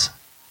Jesus.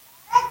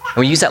 And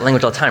we use that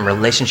language all the time,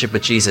 relationship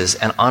with Jesus,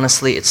 and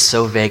honestly, it's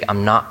so vague,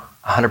 I'm not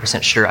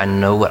 100% sure I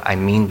know what I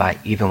mean by it,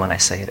 even when I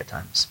say it at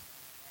times.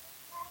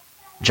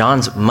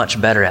 John's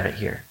much better at it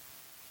here.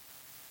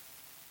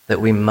 That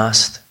we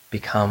must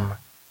become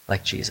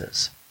like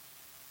Jesus.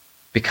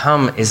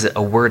 Become is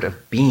a word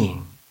of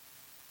being,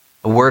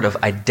 a word of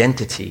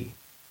identity,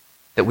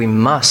 that we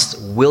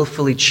must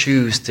willfully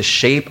choose to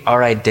shape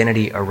our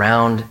identity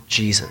around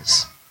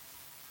Jesus.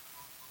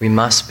 We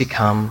must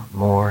become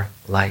more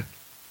like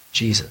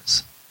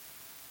Jesus.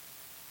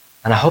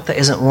 And I hope that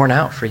isn't worn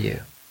out for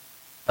you.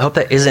 I hope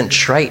that isn't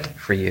trite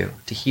for you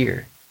to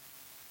hear.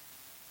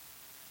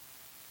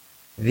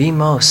 The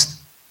most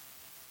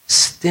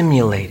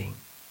stimulating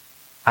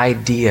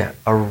idea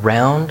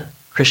around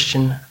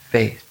Christian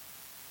faith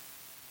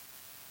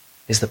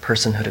is the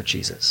personhood of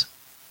Jesus.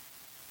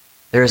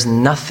 There is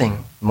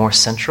nothing more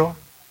central,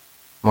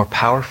 more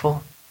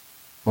powerful,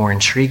 more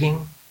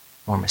intriguing,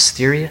 more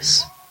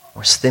mysterious,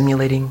 more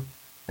stimulating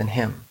than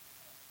him.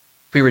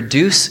 If we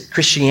reduce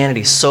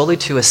Christianity solely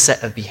to a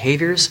set of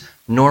behaviors,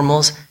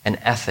 normals, and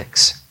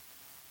ethics,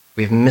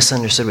 we've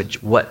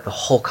misunderstood what the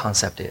whole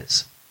concept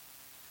is.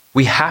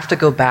 We have to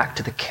go back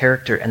to the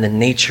character and the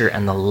nature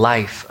and the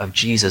life of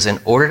Jesus in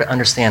order to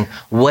understand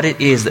what it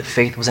is that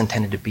faith was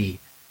intended to be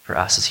for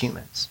us as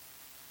humans.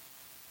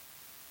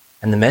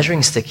 And the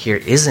measuring stick here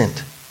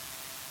isn't,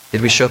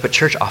 did we show up at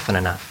church often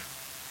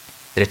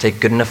enough? Did I take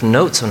good enough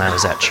notes when I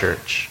was at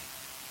church?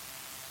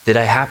 Did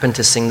I happen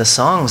to sing the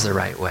songs the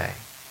right way?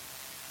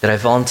 Did I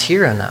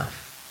volunteer enough?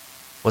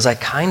 Was I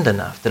kind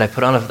enough? Did I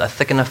put on a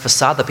thick enough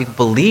facade that people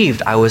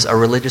believed I was a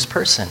religious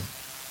person?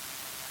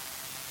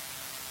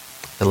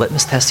 The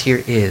litmus test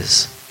here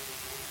is,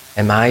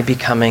 am I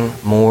becoming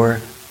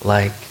more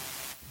like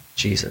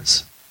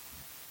Jesus?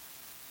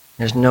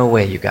 There's no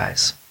way, you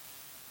guys.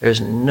 There's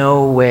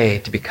no way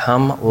to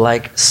become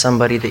like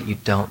somebody that you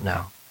don't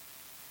know.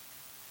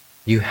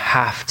 You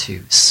have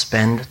to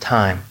spend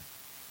time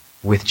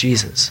with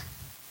Jesus,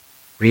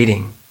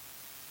 reading,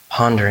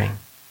 pondering,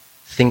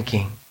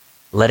 thinking,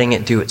 letting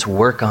it do its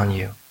work on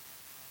you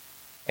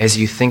as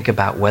you think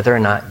about whether or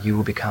not you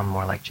will become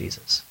more like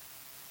Jesus.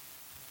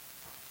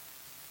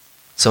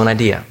 So an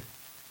idea,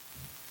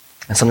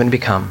 and something to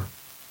become,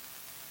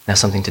 now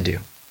something to do.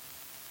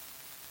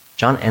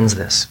 John ends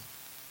this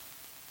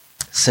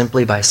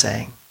simply by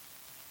saying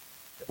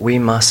that we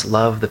must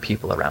love the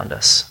people around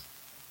us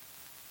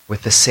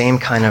with the same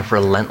kind of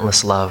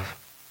relentless love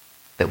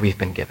that we've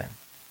been given.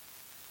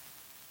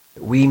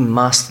 We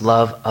must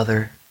love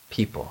other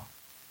people.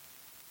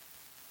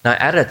 Now, I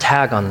added a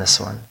tag on this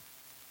one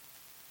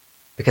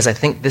because I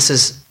think this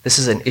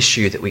is an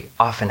issue that we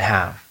often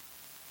have.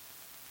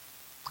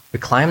 We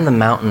climb the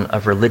mountain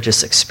of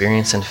religious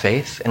experience and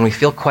faith, and we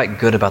feel quite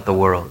good about the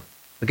world.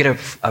 We get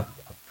a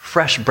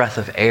fresh breath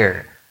of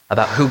air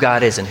about who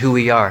God is and who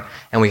we are,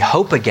 and we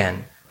hope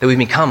again that we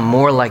become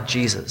more like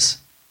Jesus.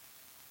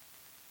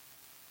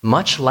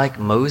 Much like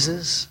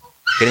Moses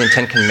getting the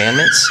 10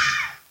 Commandments,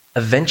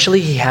 eventually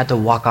he had to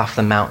walk off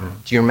the mountain.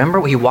 Do you remember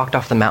what he walked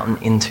off the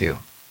mountain into?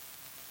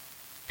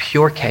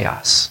 Pure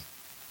chaos.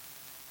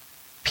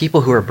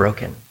 People who are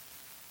broken.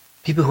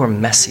 People who are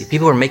messy.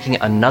 People who are making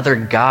another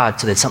god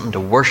so they had something to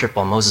worship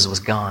while Moses was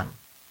gone.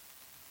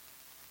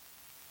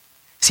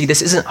 See,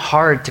 this isn't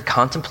hard to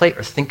contemplate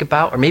or think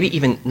about, or maybe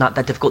even not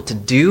that difficult to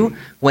do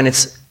when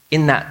it's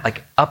in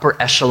that upper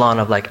echelon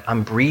of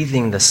I'm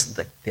breathing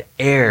the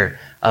air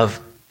of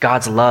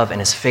God's love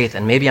and his faith,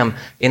 and maybe I'm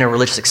in a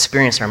religious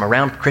experience, or I'm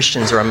around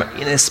Christians, or I'm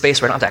in a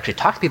space where I don't have to actually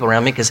talk to people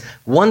around me because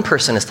one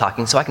person is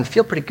talking, so I can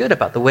feel pretty good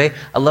about the way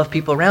I love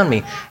people around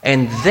me.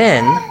 And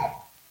then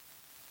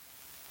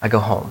I go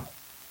home,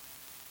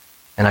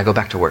 and I go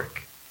back to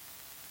work,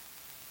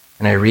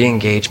 and I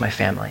re-engage my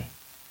family,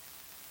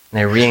 and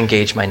I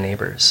re-engage my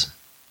neighbors,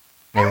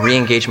 and I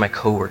re-engage my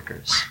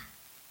coworkers.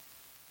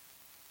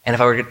 And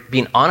if I were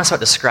being honest about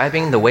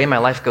describing the way my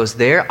life goes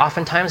there,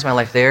 oftentimes my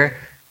life there,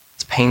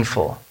 it's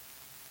painful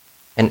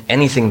and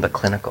anything but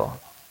clinical.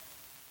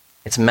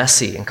 It's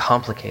messy and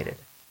complicated.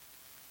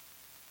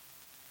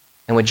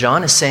 And what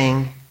John is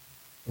saying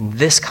in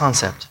this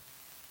concept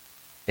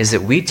is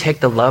that we take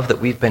the love that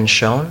we've been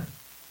shown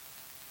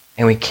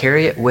and we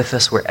carry it with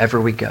us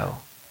wherever we go.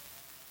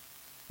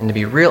 And to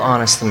be real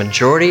honest, the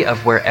majority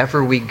of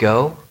wherever we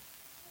go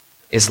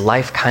is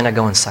life kind of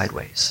going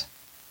sideways,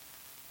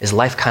 is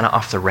life kind of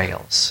off the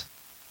rails.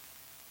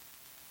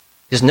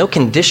 There's no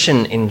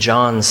condition in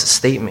John's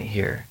statement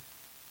here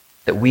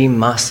that we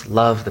must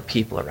love the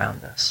people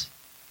around us.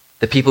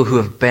 The people who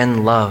have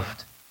been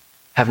loved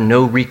have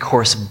no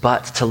recourse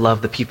but to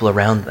love the people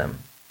around them.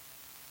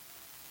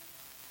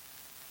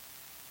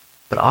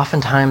 But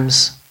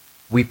oftentimes,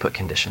 we put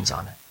conditions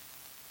on it.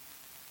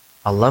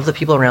 I'll love the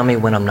people around me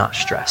when I'm not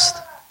stressed.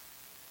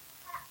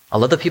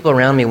 I'll love the people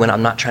around me when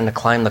I'm not trying to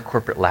climb the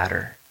corporate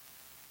ladder.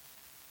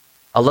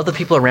 I'll love the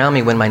people around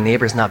me when my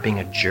neighbor's not being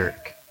a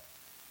jerk.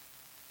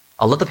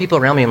 I'll love the people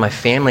around me when my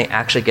family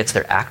actually gets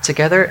their act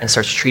together and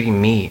starts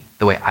treating me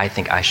the way I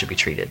think I should be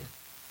treated.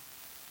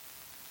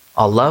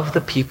 I'll love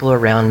the people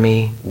around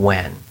me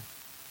when ...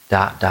 When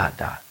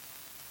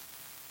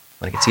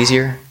it gets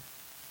easier,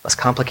 less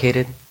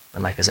complicated,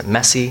 when life isn't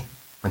messy,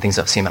 when things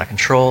don't seem out of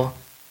control.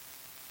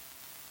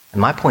 And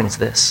my point is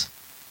this: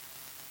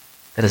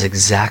 that is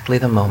exactly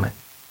the moment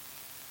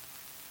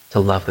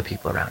to love the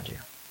people around you.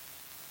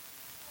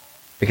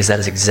 Because that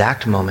is the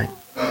exact moment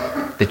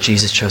that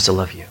Jesus chose to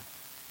love you.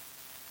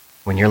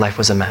 When your life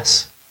was a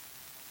mess.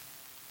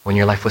 When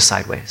your life was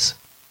sideways.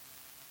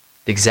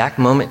 The exact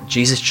moment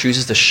Jesus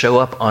chooses to show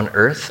up on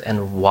earth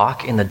and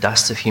walk in the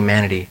dust of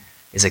humanity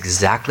is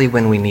exactly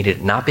when we needed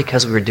it, not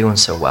because we were doing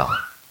so well,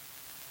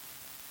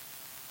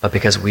 but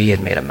because we had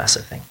made a mess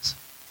of things.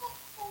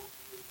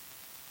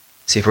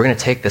 See, if we're going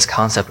to take this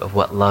concept of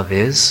what love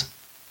is,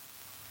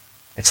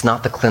 it's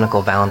not the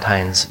clinical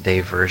Valentine's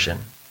Day version.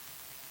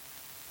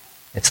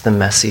 It's the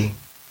messy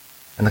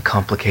and the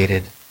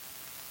complicated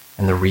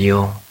and the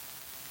real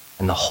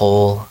and the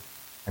whole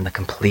and the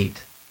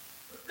complete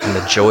and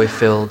the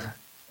joy-filled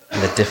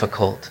and the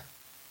difficult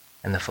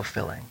and the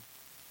fulfilling.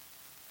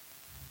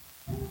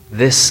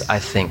 This, I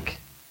think,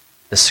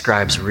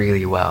 describes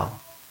really well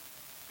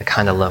the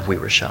kind of love we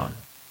were shown.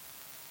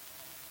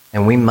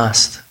 And we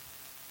must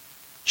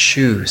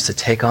choose to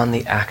take on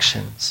the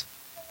actions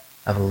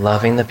of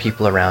loving the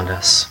people around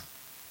us,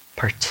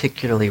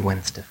 particularly when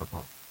it's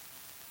difficult,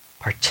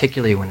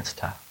 particularly when it's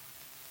tough.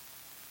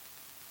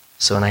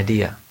 So an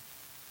idea,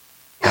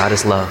 God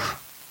is love,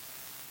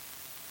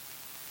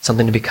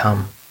 something to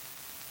become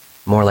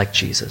more like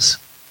Jesus,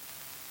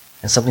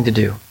 and something to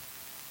do,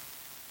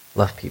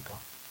 love people.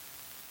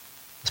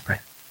 Let's pray.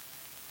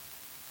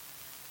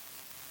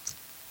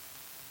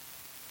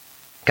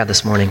 God,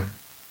 this morning,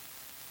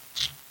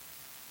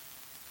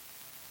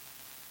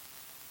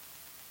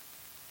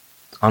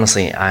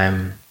 honestly,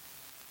 I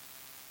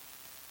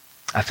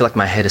feel like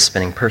my head is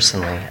spinning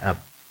personally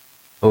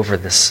over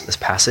this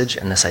passage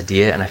and this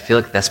idea, and I feel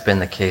like that's been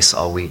the case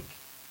all week.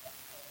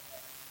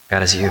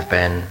 God, as you've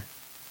been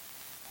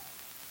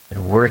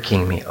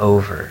working me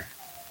over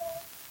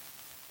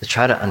to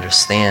try to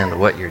understand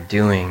what you're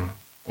doing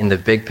in the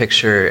big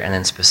picture, and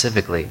then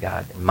specifically,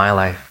 God, in my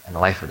life and the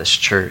life of this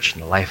church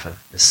and the life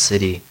of this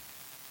city,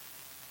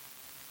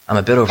 I'm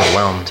a bit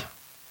overwhelmed.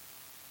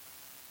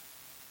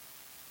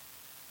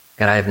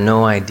 God, I have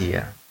no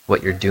idea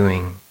what you're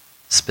doing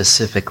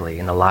specifically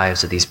in the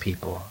lives of these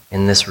people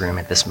in this room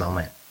at this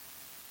moment.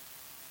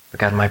 But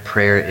God, my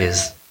prayer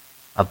is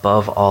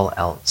above all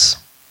else,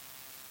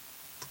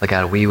 that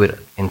God, we would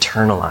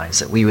internalize,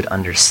 that we would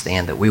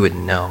understand, that we would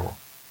know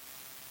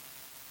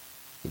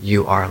that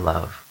you are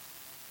love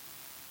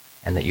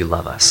and that you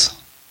love us.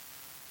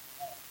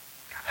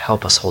 God,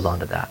 help us hold on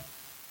to that.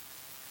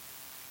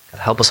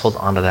 God, help us hold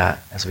on to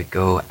that as we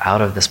go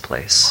out of this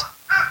place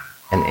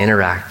and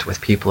interact with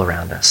people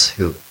around us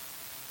who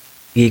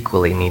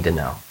equally need to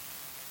know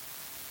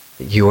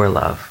that you are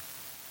love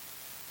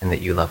and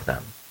that you love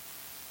them.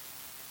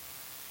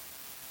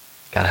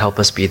 God, help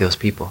us be those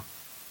people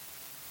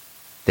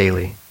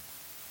daily,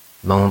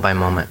 moment by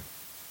moment.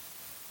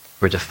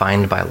 We're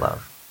defined by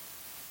love.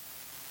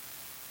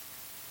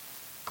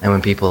 And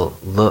when people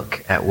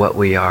look at what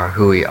we are,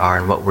 who we are,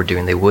 and what we're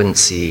doing, they wouldn't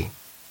see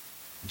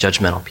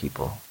judgmental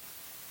people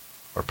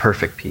or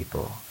perfect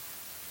people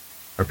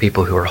or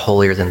people who are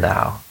holier than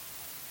thou.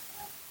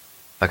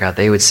 But God,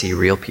 they would see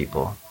real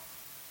people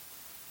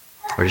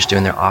who are just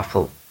doing their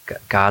awful,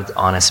 God's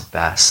honest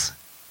best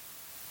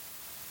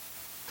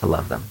to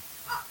love them.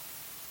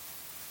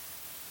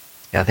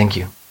 God, thank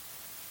you.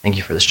 Thank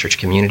you for this church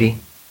community.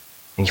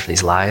 Thank you for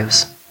these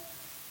lives.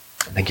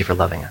 Thank you for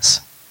loving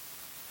us.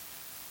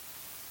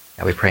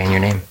 God, we pray in your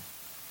name.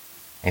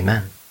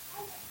 Amen.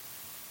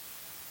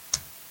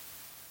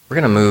 We're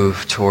going to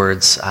move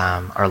towards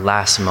our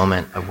last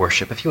moment of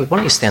worship. If you would, why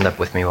don't you stand up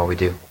with me while we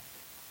do?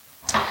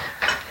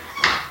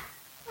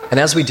 And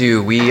as we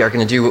do, we are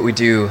going to do what we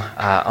do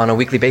on a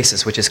weekly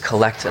basis, which is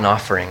collect an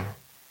offering.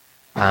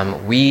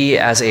 We,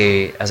 as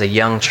a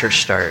young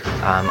church start,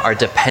 are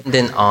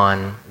dependent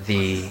on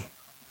the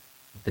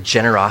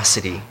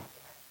generosity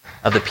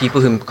of the people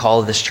who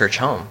call this church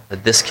home.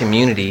 That this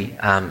community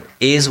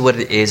is what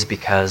it is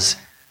because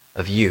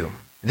of you.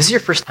 If this is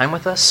your first time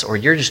with us, or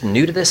you're just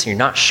new to this and you're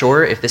not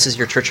sure if this is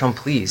your church home,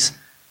 please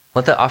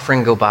let the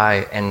offering go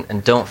by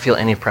and don't feel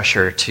any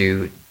pressure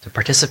to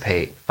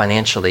participate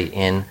financially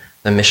in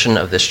the mission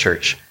of this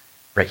church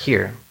right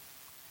here.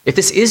 If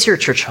this is your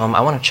church home,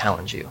 I want to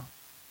challenge you.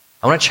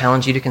 I want to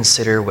challenge you to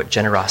consider what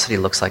generosity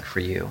looks like for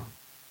you.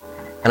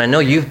 And I know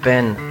you've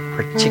been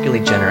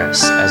particularly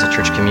generous as a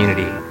church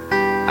community.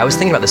 I was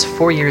thinking about this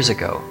 4 years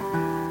ago.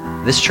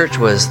 This church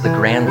was the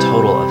grand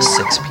total of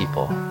 6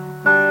 people.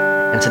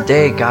 And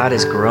today, God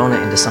has grown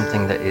it into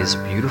something that is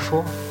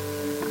beautiful,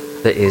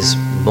 that is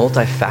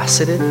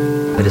multifaceted,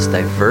 that is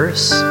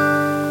diverse,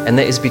 and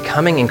that is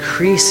becoming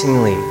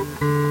increasingly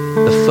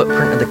the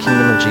footprint of the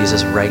kingdom of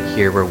Jesus right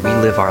here where we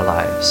live our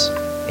lives,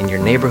 in your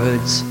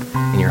neighborhoods,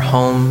 in your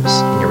homes,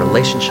 in your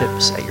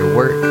relationships, at your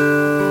work.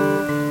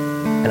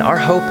 And our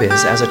hope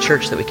is, as a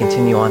church, that we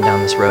continue on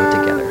down this road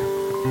together.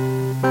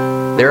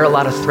 There are a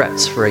lot of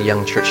threats for a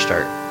young church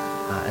start,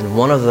 and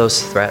one of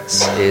those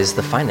threats is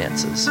the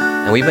finances.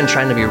 And we've been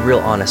trying to be real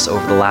honest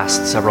over the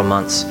last several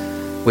months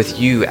with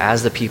you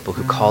as the people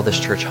who call this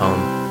church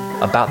home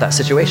about that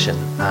situation.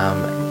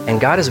 And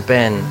God has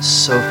been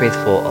so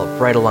faithful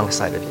right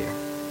alongside of you.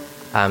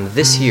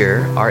 This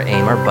year, our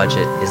aim, our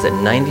budget, is that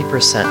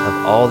 90%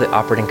 of all the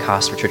operating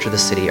costs for Church of the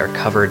City are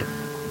covered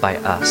by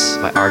us,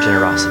 by our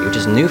generosity, which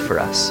is new for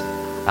us.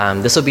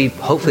 This will be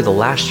hopefully the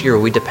last year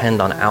where we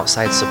depend on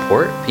outside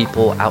support,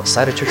 people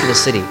outside of Church of the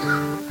City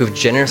who've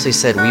generously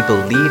said, we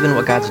believe in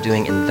what God's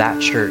doing in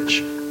that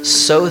church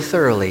so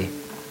thoroughly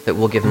that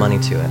we'll give money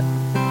to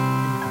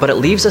it. But it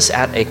leaves us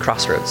at a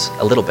crossroads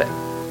a little bit,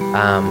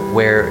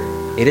 where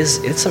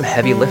it's some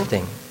heavy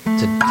lifting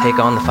to take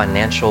on the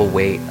financial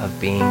weight of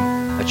being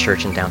a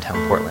church in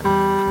downtown Portland.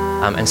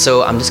 And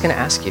so I'm just going to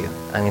ask you,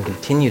 I'm going to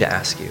continue to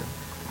ask you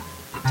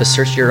to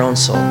search your own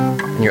soul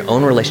and your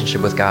own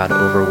relationship with God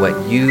over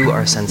what you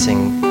are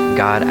sensing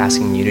God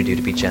asking you to do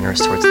to be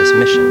generous towards this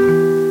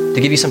mission.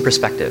 To give you some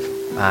perspective,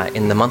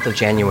 in the month of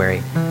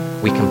January,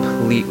 we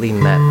completely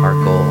met our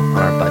goal on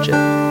our budget,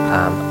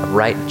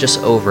 right just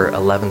over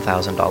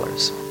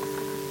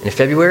 $11,000. In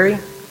February,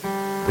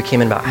 we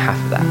came in about half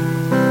of that.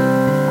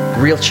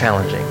 Real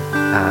challenging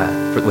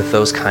with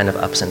those kind of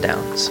ups and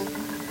downs.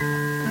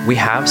 We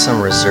have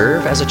some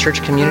reserve as a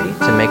church community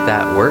to make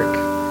that work,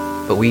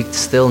 but we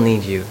still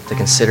need you to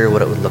consider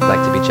what it would look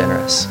like to be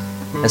generous.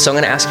 And so I'm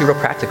going to ask you real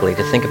practically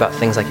to think about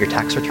things like your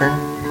tax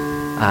return.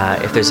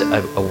 If there's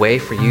a way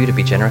for you to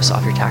be generous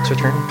off your tax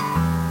return,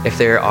 if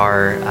there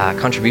are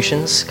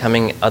contributions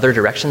coming other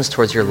directions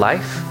towards your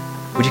life,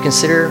 would you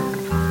consider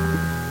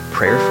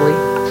prayerfully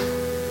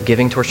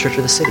giving towards Church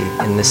of the City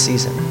in this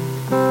season?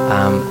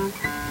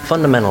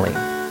 Fundamentally,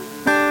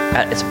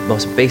 at its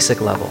most basic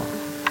level,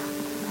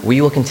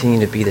 we will continue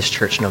to be this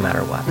church no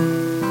matter what.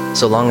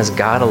 So long as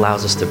God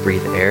allows us to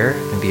breathe air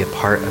and be a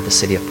part of the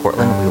city of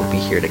Portland, we will be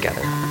here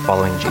together,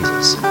 following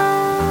Jesus.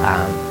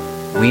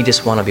 We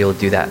just want to be able to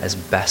do that as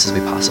best as we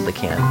possibly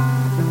can,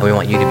 and we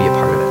want you to be a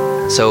part of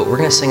it. So we're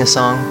going to sing a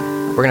song,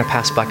 we're going to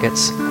pass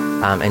buckets,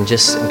 and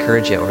just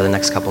encourage you over the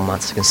next couple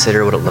months to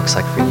consider what it looks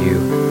like for you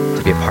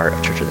to be a part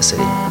of Church of the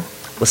City.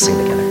 Let's sing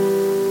together.